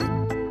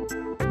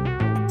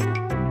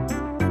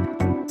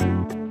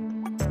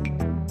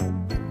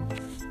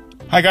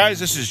Hi guys,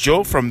 this is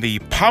Joe from the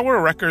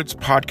Power Records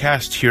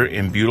podcast here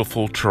in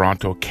beautiful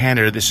Toronto,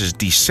 Canada. This is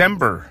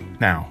December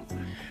now.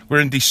 We're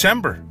in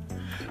December.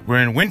 We're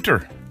in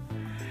winter.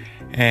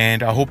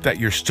 And I hope that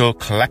you're still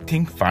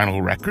collecting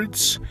vinyl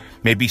records,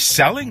 maybe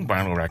selling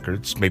vinyl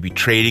records, maybe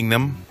trading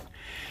them,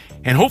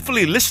 and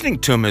hopefully listening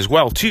to them as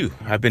well too.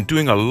 I've been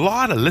doing a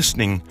lot of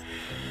listening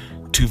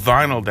to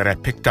vinyl that I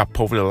picked up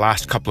over the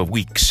last couple of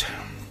weeks.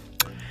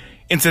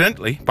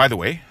 Incidentally, by the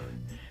way,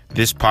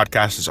 this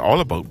podcast is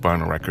all about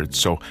vinyl records,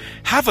 so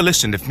have a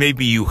listen if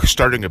maybe you're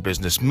starting a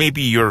business,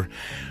 maybe you're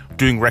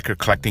doing record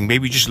collecting,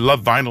 maybe you just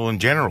love vinyl in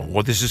general.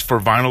 Well, this is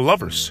for vinyl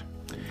lovers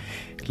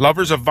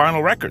of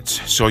vinyl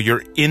records, so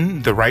you're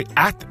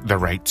at the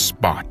right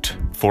spot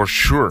for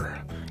sure.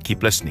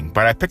 Keep listening.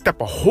 But I picked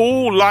up a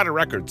whole lot of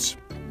records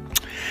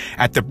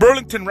at the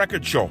Burlington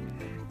Record Show.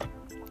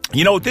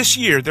 You know, this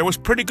year there was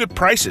pretty good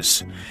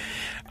prices.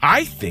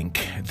 I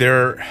think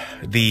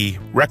the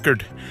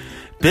record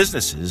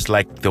businesses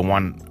like the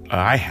one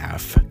I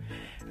have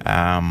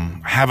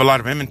a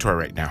lot of inventory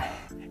right now,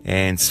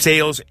 and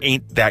sales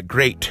ain't that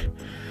great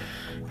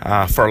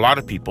for a lot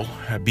of people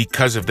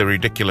because of the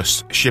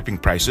ridiculous shipping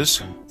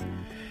prices,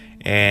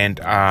 and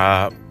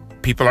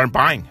people aren't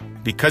buying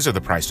because of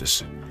the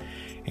prices.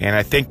 And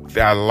I think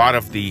that a lot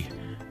of the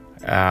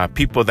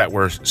people that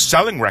were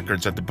selling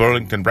records at the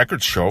Burlington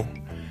Record Show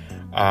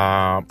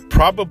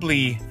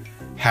probably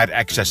had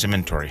excess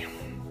inventory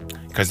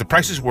because the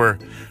prices were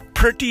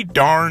pretty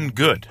darn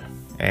good,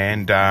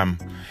 and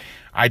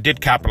I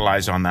did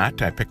capitalize on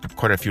that. I picked up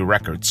quite a few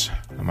records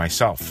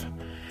myself,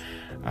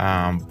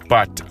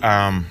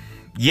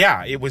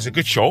 yeah, it was a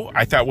good show.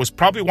 I thought it was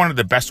probably one of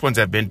the best ones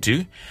I've been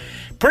to.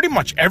 Pretty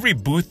much every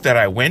booth that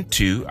I went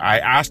to, I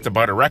asked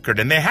about a record,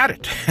 and they had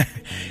it.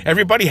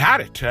 Everybody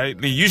had it.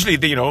 Usually,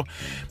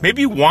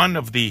 maybe one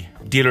of the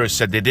dealers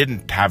said they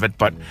didn't have it,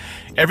 but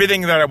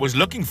everything that I was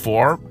looking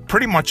for,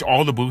 pretty much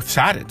all the booths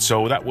had it.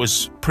 So that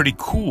was pretty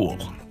cool.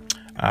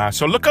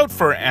 So look out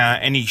for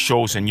any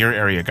shows in your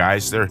area,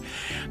 guys.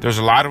 There's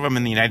a lot of them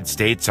in the United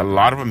States, a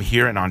lot of them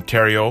here in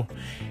Ontario.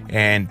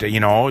 And,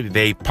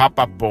 they pop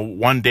up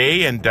one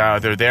day and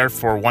they're there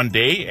for one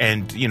day.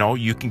 And,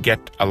 you can get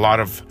a lot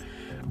of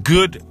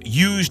good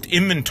used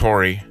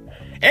inventory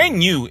and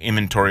new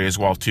inventory as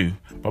well, too.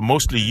 But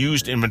mostly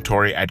used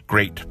inventory at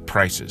great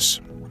prices.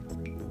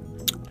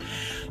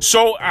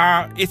 So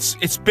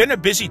it's been a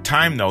busy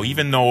time, though,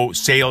 even though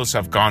sales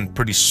have gone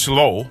pretty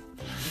slow.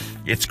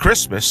 It's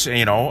Christmas,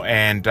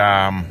 and,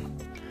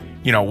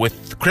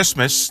 with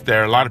Christmas,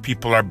 there are a lot of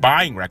people are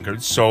buying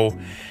records. So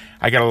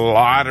I get a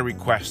lot of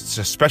requests,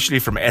 especially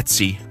from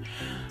Etsy.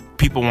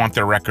 People want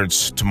their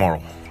records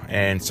tomorrow.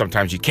 And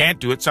sometimes you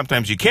can't do it.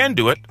 Sometimes you can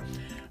do it.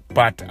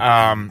 But,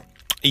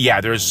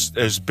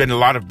 there's been a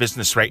lot of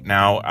business right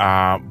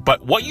now.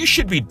 But what you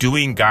should be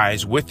doing,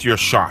 guys, with your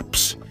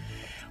shops,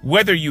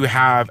 whether you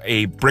have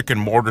a brick and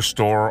mortar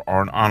store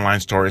or an online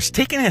store, is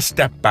taking a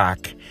step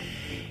back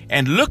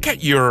and look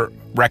at your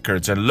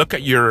records and look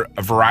at your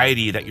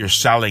variety that you're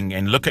selling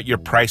and look at your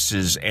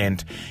prices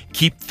and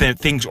keep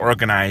things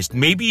organized.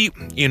 Maybe,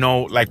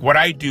 like what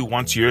I do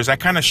once a year is I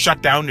kind of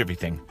shut down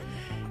everything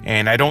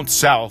and I don't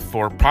sell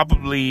for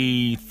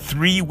probably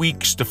 3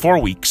 weeks to 4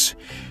 weeks.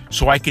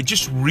 So I could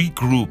just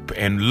regroup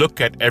and look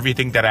at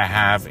everything that I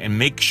have and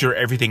make sure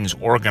everything's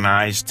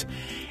organized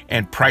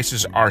and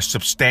prices are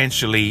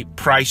substantially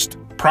priced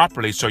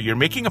properly. So you're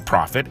making a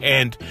profit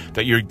and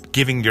that you're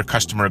giving your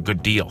customer a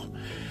good deal.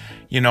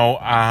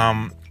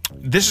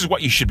 This is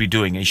what you should be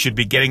doing. You should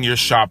be getting your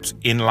shops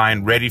in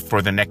line ready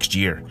for the next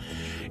year.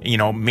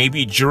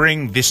 Maybe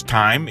during this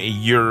time,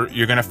 you're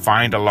going to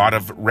find a lot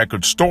of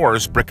record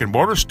stores, brick and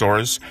mortar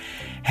stores,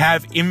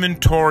 have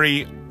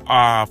inventory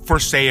for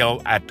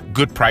sale at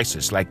good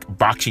prices, like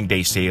Boxing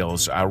Day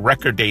sales,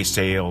 Record Day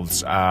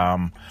sales.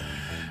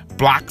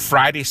 Black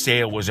Friday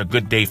sale was a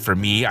good day for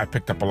me. I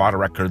picked up a lot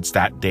of records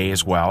that day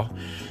as well.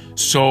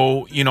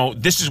 So,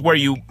 this is where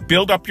you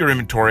build up your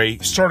inventory,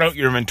 sort out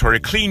your inventory,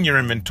 clean your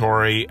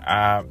inventory,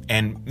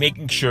 and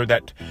making sure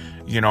that,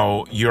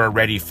 you're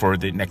ready for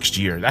the next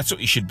year. That's what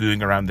you should be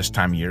doing around this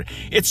time of year.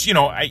 It's,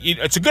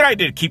 it's a good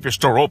idea to keep your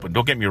store open.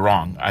 Don't get me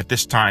wrong at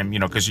this time,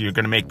 because you're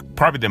going to make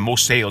probably the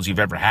most sales you've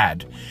ever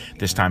had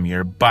this time of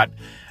year. But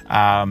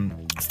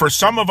for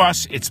some of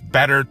us, it's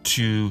better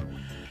to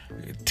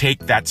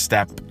take that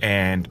step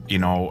and,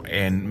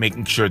 and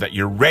making sure that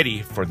you're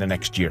ready for the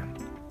next year.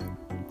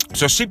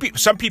 So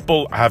some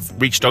people have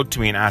reached out to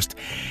me and asked,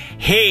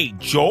 "Hey,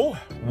 Joe,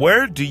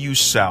 where do you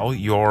sell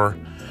your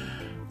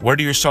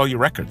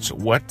records?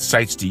 What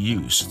sites do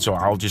you use?" So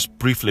I'll just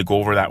briefly go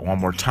over that one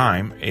more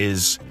time.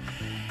 Is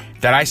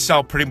that I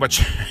sell pretty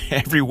much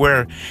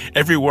everywhere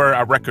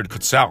a record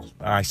could sell.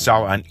 I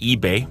sell on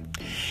eBay.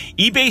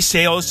 eBay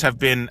sales have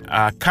been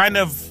kind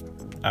of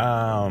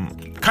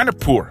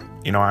poor.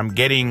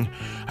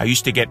 I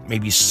used to get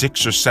maybe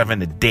 6 or 7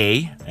 a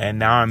day, and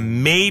now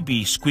I'm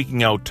maybe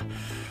squeaking out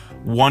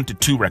 1 to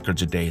 2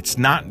 records a day. It's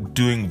not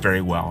doing very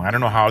well. I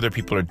don't know how other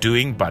people are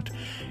doing, but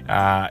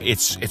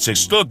it's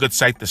still a good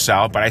site to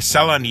sell. But I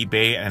sell on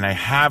eBay, and I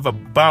have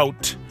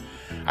about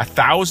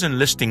 1,000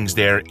 listings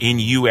there in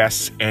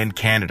US and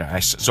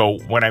Canada. So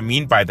what I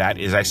mean by that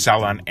is I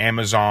sell on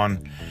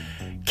Amazon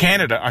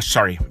Canada,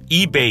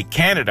 eBay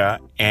Canada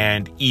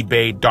and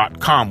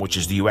eBay.com, which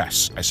is the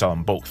US. I sell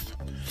them both.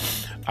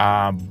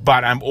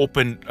 But I'm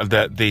open,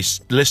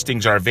 these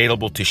listings are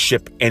available to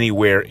ship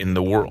anywhere in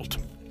the world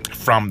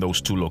from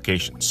those two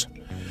locations.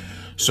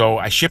 So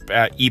I ship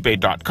at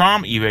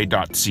ebay.com,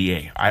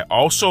 ebay.ca. I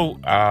also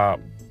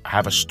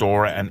have a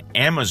store on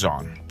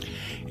Amazon,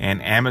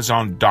 and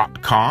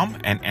amazon.com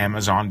and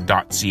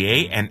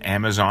amazon.ca and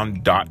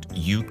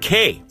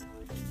amazon.uk.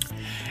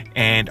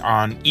 And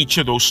on each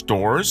of those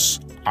stores,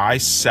 I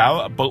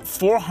sell about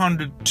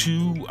 400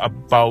 to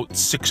about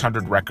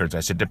 600 records,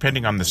 I said,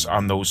 depending on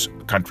those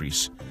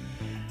countries.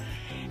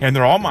 And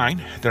they're all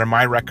mine. They're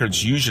my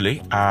records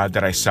usually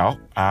that I sell.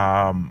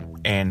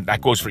 And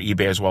that goes for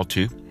eBay as well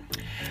too.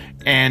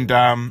 And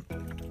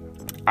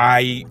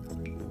I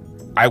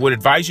would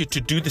advise you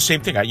to do the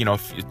same thing.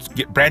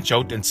 Branch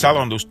out and sell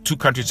on those two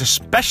countries,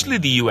 especially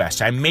the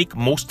US. I make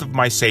most of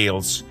my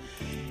sales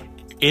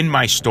in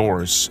my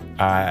stores.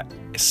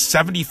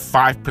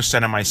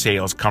 75% of my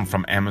sales come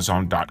from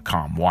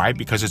Amazon.com. Why?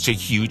 Because it's a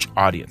huge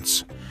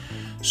audience.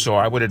 So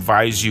I would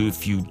advise you,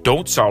 if you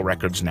don't sell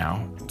records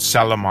now,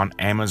 sell them on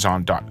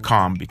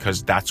Amazon.com,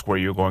 because that's where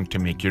you're going to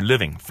make your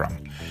living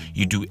from.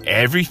 You do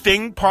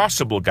everything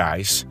possible,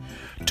 guys,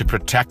 to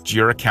protect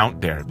your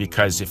account there,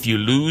 because if I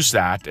lose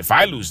that,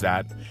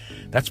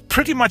 that's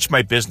pretty much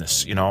my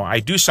business. I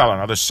do sell on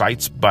other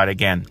sites, but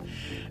again,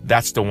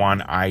 that's the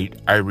one I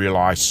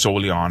rely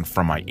solely on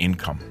for my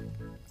income.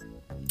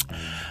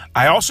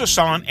 I also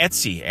sell on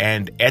Etsy,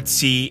 and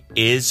Etsy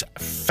is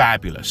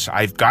fabulous.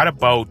 I've got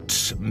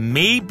about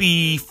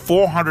maybe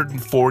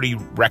 440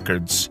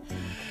 records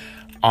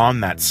on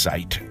that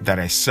site that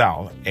I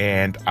sell,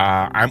 and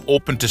I'm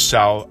open to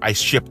sell. I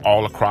ship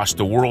all across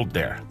the world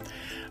there.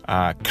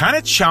 Kind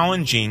of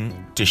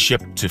challenging to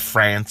ship to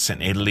France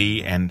and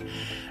Italy and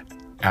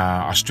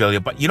Australia,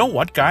 but you know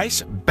what,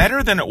 guys?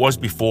 Better than it was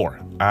before.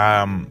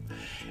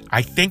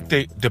 I think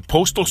the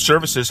postal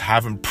services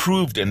have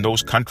improved in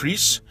those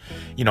countries,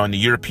 in the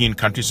European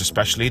countries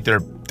especially.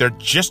 They're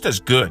just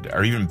as good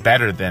or even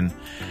better than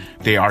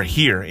they are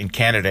here in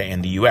Canada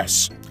and the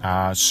US.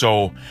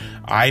 So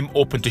I'm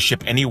open to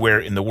ship anywhere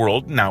in the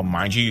world. Now,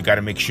 mind you got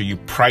to make sure you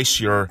price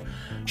your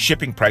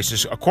shipping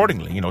prices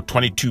accordingly.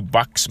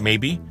 $22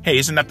 maybe. Hey,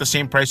 isn't that the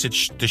same price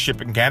to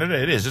ship in Canada?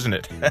 It is, isn't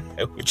it?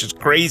 Which is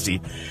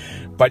crazy.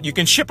 But you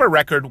can ship a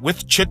record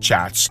with Chit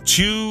Chats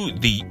to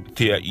the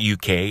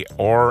UK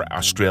or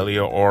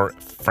Australia or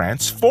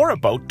France for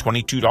about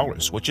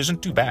 $22, which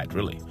isn't too bad,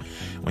 really,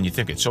 when you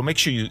think it. So make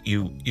sure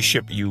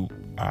you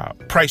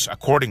price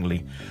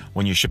accordingly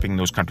when you're shipping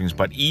those countries.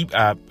 But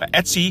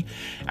Etsy,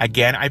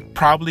 again, I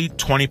probably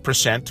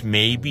 20%,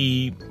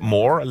 maybe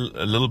more, a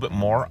little bit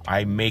more,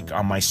 I make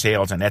on my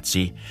sales on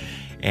Etsy.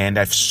 And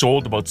I've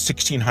sold about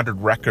 1,600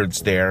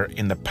 records there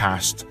in the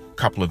past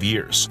couple of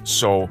years.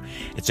 So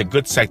it's a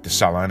good site to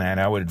sell on, and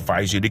I would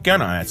advise you to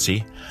get on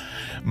Etsy.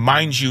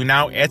 Mind you,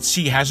 now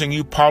Etsy has a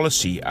new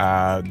policy.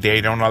 They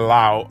don't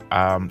allow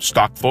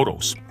stock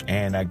photos,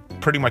 and I'm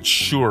pretty much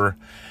sure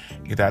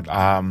that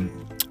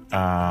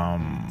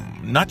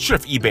not sure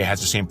if eBay has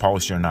the same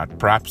policy or not.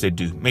 Perhaps they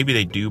do. Maybe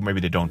they do,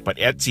 maybe they don't. But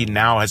Etsy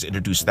now has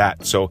introduced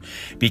that. So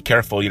be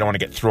careful. You don't want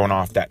to get thrown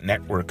off that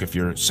network if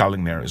you're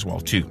selling there as well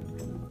too.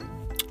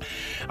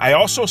 I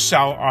also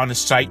sell on a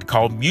site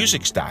called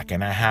MusicStack,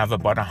 and I have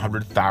about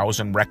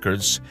 100,000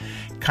 records,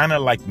 kind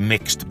of like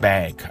mixed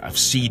bag of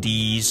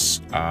CDs,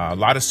 a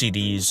lot of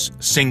CDs,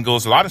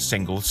 singles, a lot of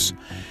singles,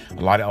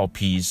 a lot of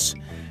LPs.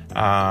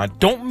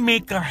 Don't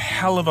make a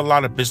hell of a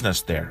lot of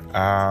business there.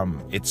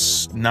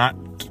 It's not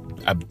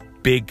a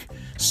big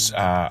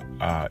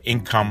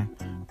income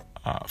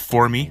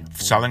for me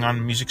selling on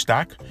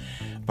MusicStack,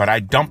 but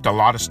I dumped a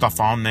lot of stuff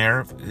on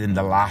there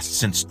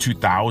since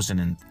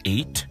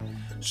 2008.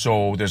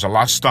 So there's a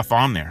lot of stuff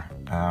on there.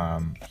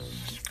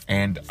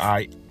 And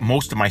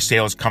most of my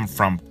sales come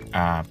from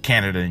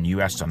Canada and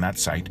US on that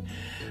site.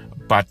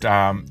 But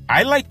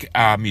I like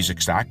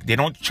MusicStack. They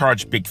don't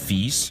charge big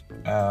fees,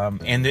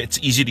 and it's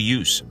easy to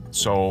use.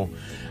 So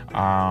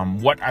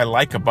what I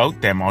like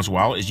about them as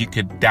well is you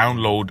could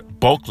download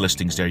bulk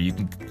listings there. You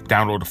can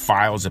download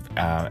files of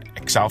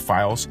Excel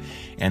files,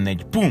 and then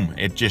boom,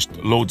 it just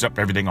loads up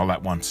everything all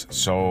at once.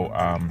 So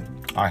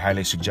I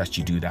highly suggest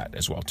you do that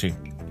as well too.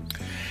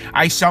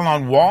 I sell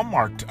on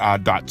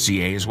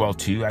Walmart.ca as well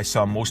too. I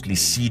sell mostly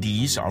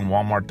CDs on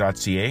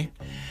Walmart.ca.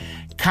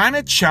 Kind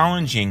of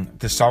challenging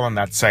to sell on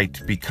that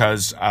site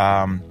because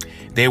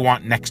they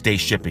want next day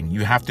shipping.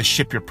 You have to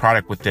ship your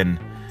product within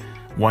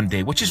one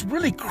day, which is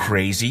really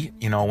crazy,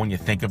 when you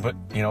think of it,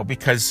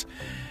 because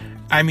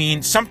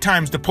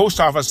sometimes the post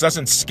office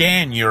doesn't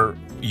scan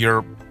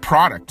your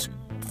product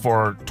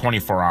for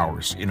 24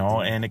 hours,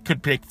 and it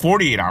could take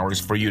 48 hours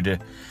for you to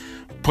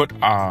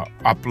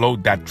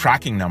upload that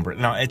tracking number.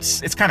 Now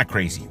it's kind of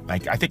crazy.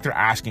 Like, I think they're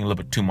asking a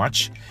little bit too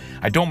much.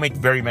 I don't make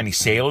very many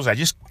sales. I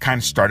just kind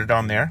of started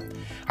on there.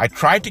 I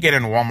tried to get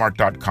in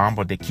Walmart.com,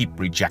 but they keep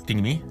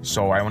rejecting me.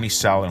 So I only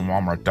sell in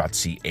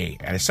Walmart.ca.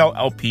 And I sell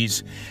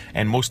LPs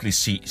and mostly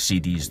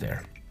CDs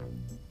there.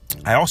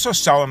 I also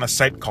sell on a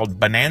site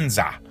called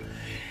Bonanza.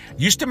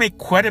 Used to make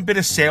quite a bit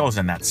of sales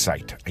in that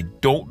site. I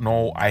don't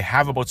know. I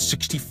have about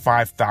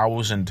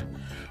 65,000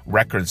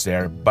 records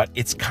there, but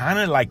it's kind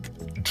of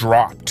like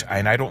dropped,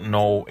 and I don't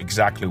know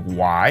exactly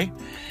why.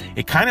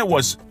 It kind of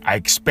was, I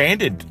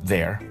expanded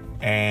there,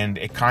 and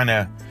it kind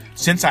of,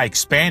 since I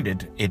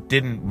expanded, it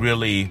didn't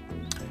really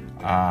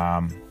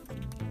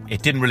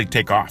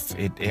take off.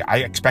 I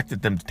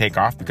expected them to take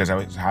off because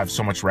I have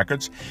so much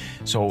records.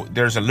 So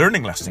there's a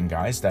learning lesson,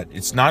 guys, that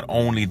it's not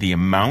only the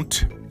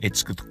amount,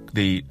 it's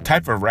the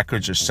type of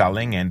records you're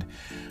selling and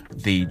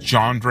the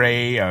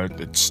genre or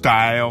the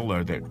style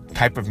or the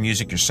type of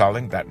music you're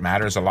selling. That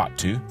matters a lot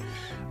too.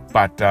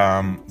 But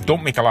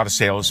don't make a lot of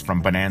sales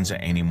from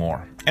Bonanza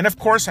anymore. And of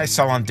course, I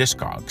sell on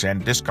Discogs,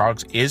 and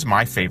Discogs is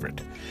my favorite.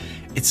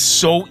 It's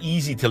so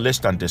easy to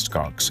list on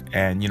Discogs.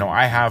 And, you know,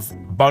 I have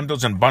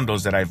bundles and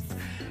bundles that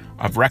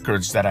of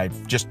records that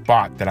I've just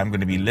bought that I'm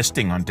going to be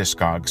listing on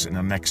Discogs in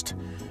the next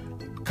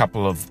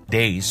couple of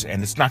days,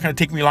 and it's not going to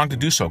take me long to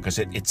do so because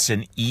it's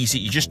an easy,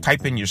 you just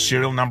type in your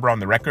serial number on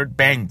the record,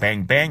 bang,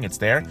 bang, bang, it's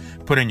there,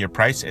 put in your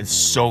price, it's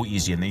so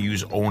easy, and they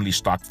use only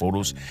stock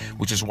photos,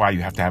 which is why you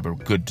have to have a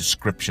good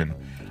description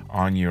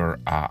on your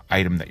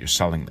item that you're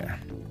selling there.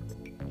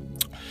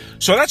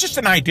 So that's just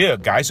an idea,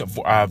 guys,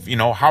 of you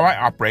know, how I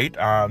operate.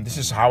 This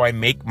is how I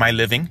make my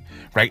living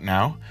right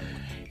now.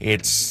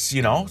 It's,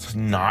 you know,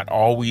 not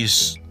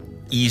always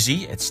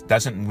easy. It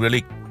doesn't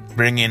really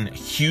bring in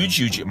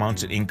huge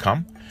amounts of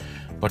income.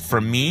 But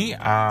for me,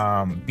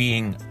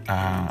 being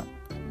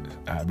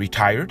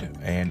retired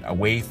and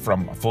away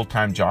from a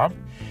full-time job,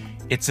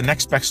 it's the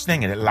next best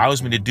thing. It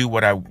allows me to do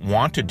what I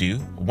want to do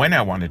when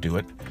I want to do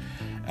it.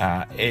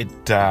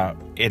 It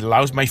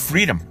allows my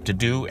freedom to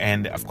do,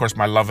 and of course,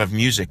 my love of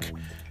music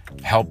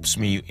helps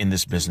me in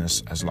this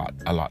business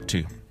a lot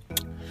too.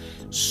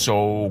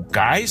 So,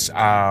 guys,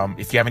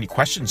 if you have any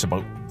questions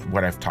about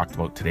what I've talked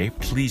about today,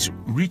 please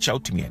reach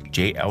out to me at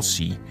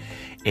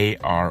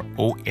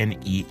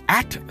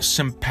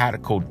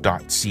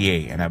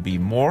jlcarone@simpatico.ca, and I'll be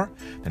more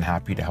than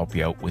happy to help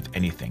you out with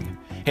anything.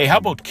 Hey, how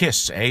about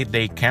Kiss?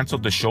 They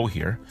canceled the show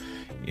here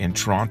in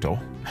Toronto.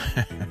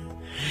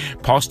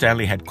 Paul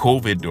Stanley had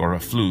COVID or a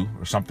flu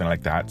or something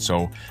like that.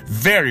 So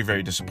very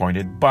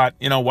disappointed. But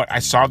you know what? I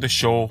saw the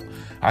show.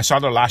 I saw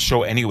their last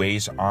show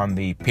anyways on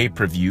the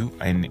pay-per-view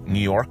in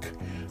New York.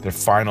 Their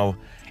final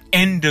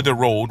end of the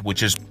road,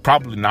 which is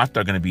probably not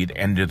going to be the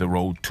end of the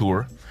road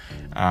tour.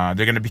 They're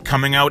going to be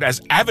coming out as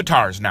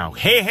avatars now.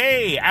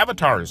 Hey,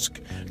 avatars.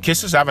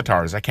 Kiss's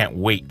avatars. I can't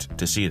wait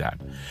to see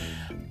that.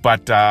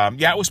 But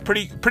yeah, it was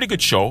pretty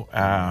good show.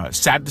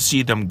 Sad to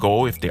see them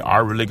go. If they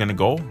are really going to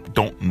go,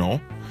 don't know.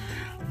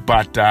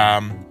 But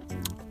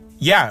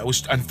yeah, it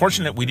was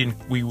unfortunate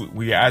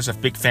we as a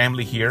big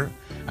family here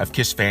of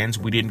Kiss fans,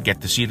 we didn't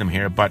get to see them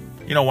here. But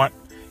you know what?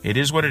 It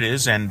is what it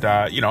is. And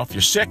you know, if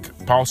you're sick,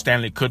 Paul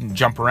Stanley couldn't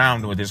jump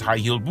around with his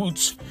high-heeled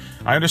boots.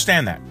 I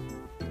understand that.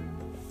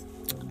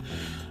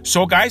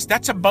 So guys,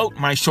 that's about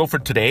my show for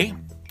today.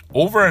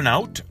 Over and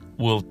out.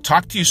 We'll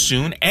talk to you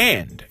soon,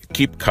 and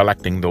keep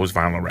collecting those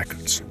vinyl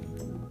records.